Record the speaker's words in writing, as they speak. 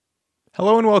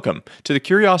Hello and welcome to the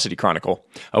Curiosity Chronicle,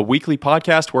 a weekly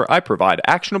podcast where I provide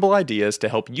actionable ideas to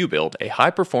help you build a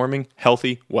high-performing,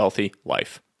 healthy, wealthy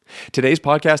life. Today's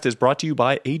podcast is brought to you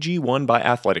by AG1 by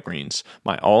Athletic Greens,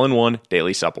 my all-in-one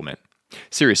daily supplement.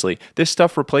 Seriously, this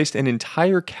stuff replaced an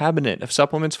entire cabinet of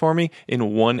supplements for me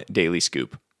in one daily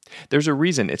scoop. There's a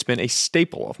reason it's been a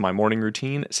staple of my morning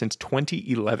routine since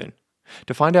 2011.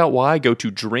 To find out why, go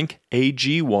to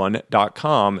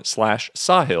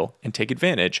drinkag1.com/Sahil and take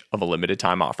advantage of a limited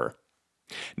time offer.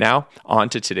 Now, on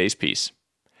to today's piece.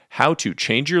 How to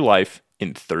change your life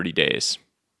in 30 days.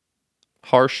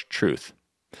 Harsh truth.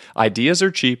 Ideas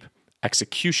are cheap,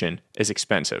 execution is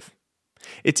expensive.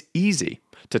 It's easy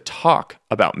to talk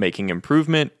about making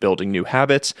improvement, building new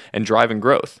habits, and driving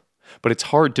growth, but it's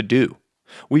hard to do.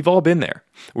 We've all been there.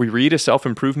 We read a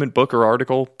self-improvement book or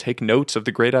article, take notes of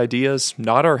the great ideas,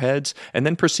 nod our heads, and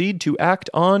then proceed to act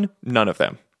on none of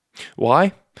them.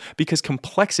 Why? Because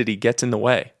complexity gets in the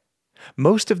way.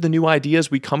 Most of the new ideas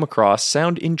we come across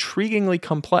sound intriguingly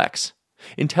complex.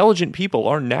 Intelligent people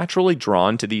are naturally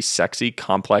drawn to these sexy,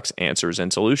 complex answers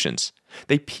and solutions.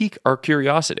 They pique our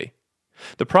curiosity.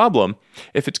 The problem,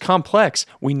 if it's complex,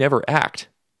 we never act.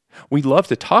 We love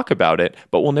to talk about it,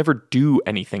 but we'll never do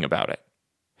anything about it.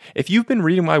 If you've been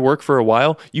reading my work for a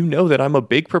while, you know that I'm a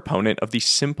big proponent of the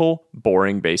simple,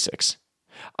 boring basics.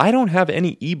 I don't have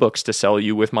any ebooks to sell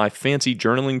you with my fancy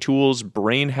journaling tools,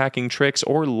 brain hacking tricks,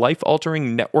 or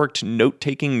life-altering networked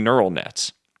note-taking neural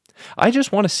nets. I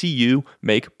just want to see you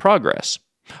make progress.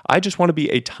 I just want to be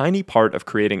a tiny part of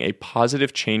creating a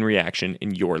positive chain reaction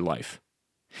in your life.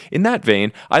 In that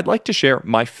vein, I'd like to share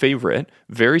my favorite,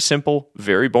 very simple,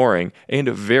 very boring, and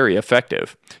very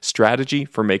effective strategy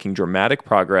for making dramatic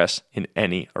progress in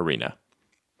any arena.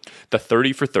 The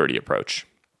 30 for 30 approach.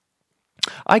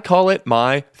 I call it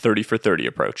my 30 for 30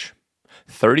 approach.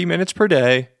 30 minutes per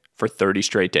day for 30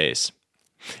 straight days.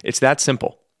 It's that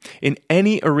simple. In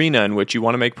any arena in which you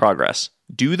want to make progress,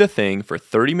 do the thing for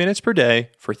 30 minutes per day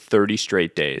for 30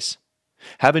 straight days.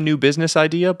 Have a new business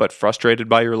idea but frustrated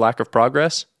by your lack of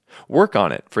progress? Work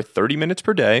on it for 30 minutes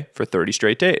per day for 30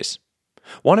 straight days.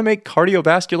 Want to make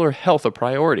cardiovascular health a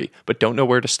priority but don't know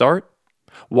where to start?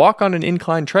 Walk on an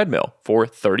incline treadmill for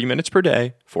 30 minutes per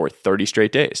day for 30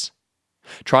 straight days.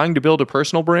 Trying to build a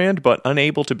personal brand but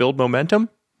unable to build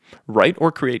momentum? Write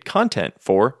or create content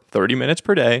for 30 minutes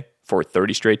per day for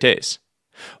 30 straight days.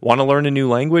 Want to learn a new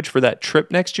language for that trip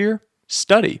next year?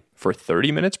 Study for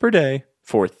 30 minutes per day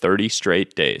for 30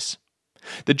 straight days.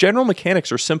 The general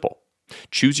mechanics are simple.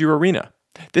 Choose your arena.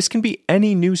 This can be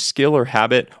any new skill or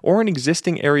habit or an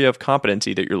existing area of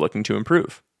competency that you're looking to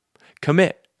improve.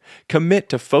 Commit. Commit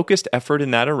to focused effort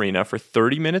in that arena for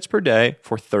 30 minutes per day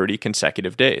for 30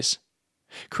 consecutive days.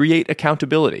 Create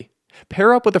accountability.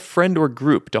 Pair up with a friend or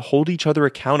group to hold each other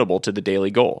accountable to the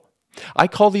daily goal. I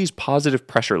call these positive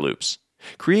pressure loops.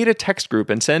 Create a text group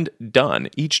and send "done"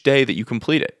 each day that you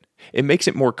complete it. It makes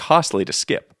it more costly to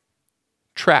skip.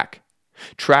 Track.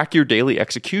 Track your daily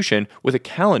execution with a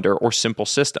calendar or simple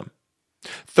system.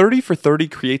 30 for 30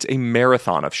 creates a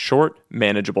marathon of short,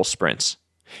 manageable sprints.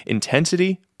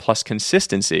 Intensity plus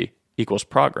consistency equals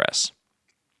progress.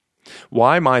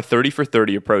 Why my 30 for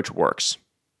 30 approach works.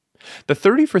 The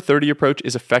 30 for 30 approach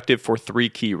is effective for 3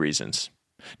 key reasons.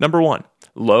 Number 1,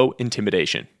 low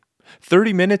intimidation.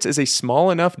 30 minutes is a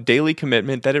small enough daily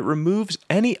commitment that it removes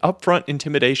any upfront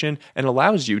intimidation and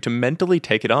allows you to mentally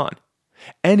take it on.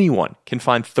 Anyone can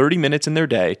find 30 minutes in their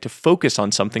day to focus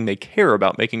on something they care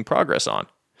about making progress on.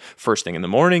 First thing in the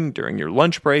morning, during your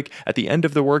lunch break, at the end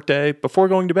of the workday, before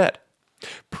going to bed.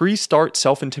 Pre-start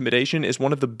self-intimidation is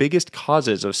one of the biggest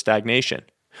causes of stagnation.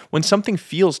 When something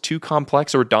feels too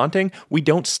complex or daunting, we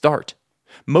don't start.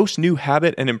 Most new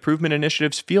habit and improvement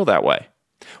initiatives feel that way.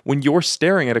 When you're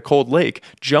staring at a cold lake,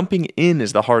 jumping in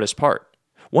is the hardest part.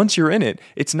 Once you're in it,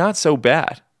 it's not so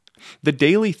bad. The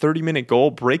daily 30-minute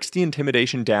goal breaks the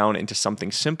intimidation down into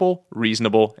something simple,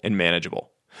 reasonable, and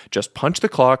manageable. Just punch the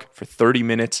clock for 30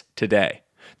 minutes today.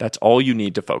 That's all you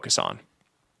need to focus on.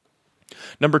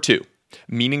 Number 2,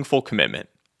 meaningful commitment.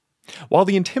 While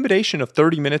the intimidation of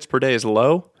 30 minutes per day is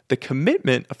low, the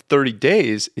commitment of 30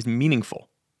 days is meaningful.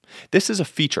 This is a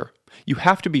feature. You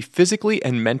have to be physically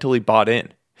and mentally bought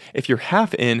in. If you're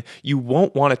half in, you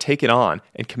won't want to take it on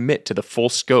and commit to the full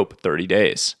scope 30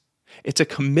 days. It's a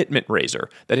commitment raiser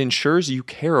that ensures you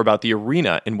care about the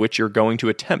arena in which you're going to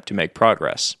attempt to make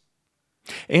progress.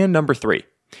 And number 3,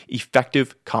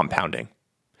 effective compounding.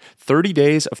 30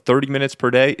 days of 30 minutes per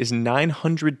day is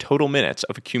 900 total minutes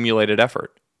of accumulated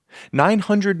effort.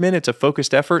 900 minutes of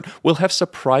focused effort will have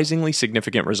surprisingly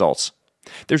significant results.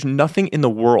 There's nothing in the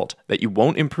world that you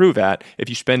won't improve at if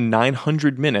you spend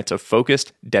 900 minutes of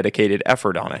focused, dedicated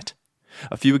effort on it.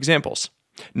 A few examples.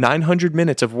 900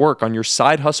 minutes of work on your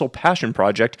side hustle passion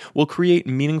project will create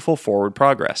meaningful forward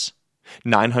progress.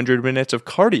 900 minutes of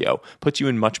cardio puts you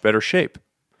in much better shape.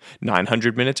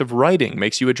 900 minutes of writing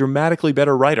makes you a dramatically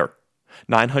better writer.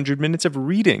 900 minutes of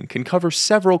reading can cover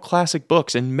several classic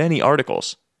books and many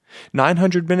articles.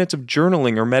 900 minutes of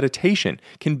journaling or meditation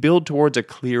can build towards a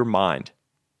clear mind.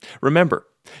 Remember,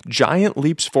 giant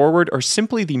leaps forward are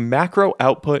simply the macro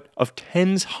output of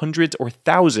tens, hundreds, or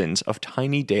thousands of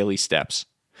tiny daily steps.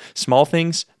 Small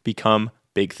things become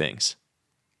big things.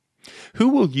 Who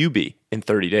will you be in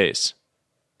 30 days?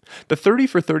 The 30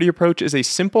 for 30 approach is a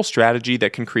simple strategy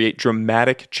that can create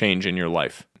dramatic change in your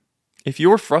life. If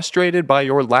you're frustrated by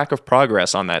your lack of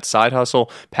progress on that side hustle,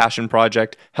 passion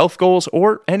project, health goals,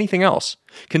 or anything else,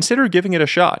 consider giving it a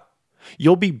shot.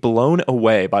 You'll be blown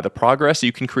away by the progress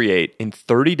you can create in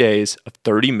 30 days of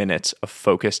 30 minutes of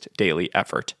focused daily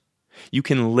effort. You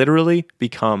can literally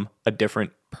become a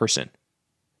different person.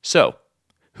 So,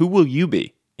 who will you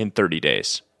be in 30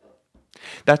 days?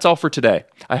 That's all for today.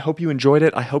 I hope you enjoyed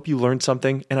it, I hope you learned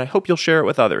something, and I hope you'll share it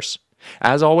with others.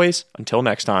 As always, until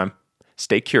next time,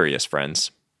 stay curious,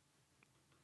 friends.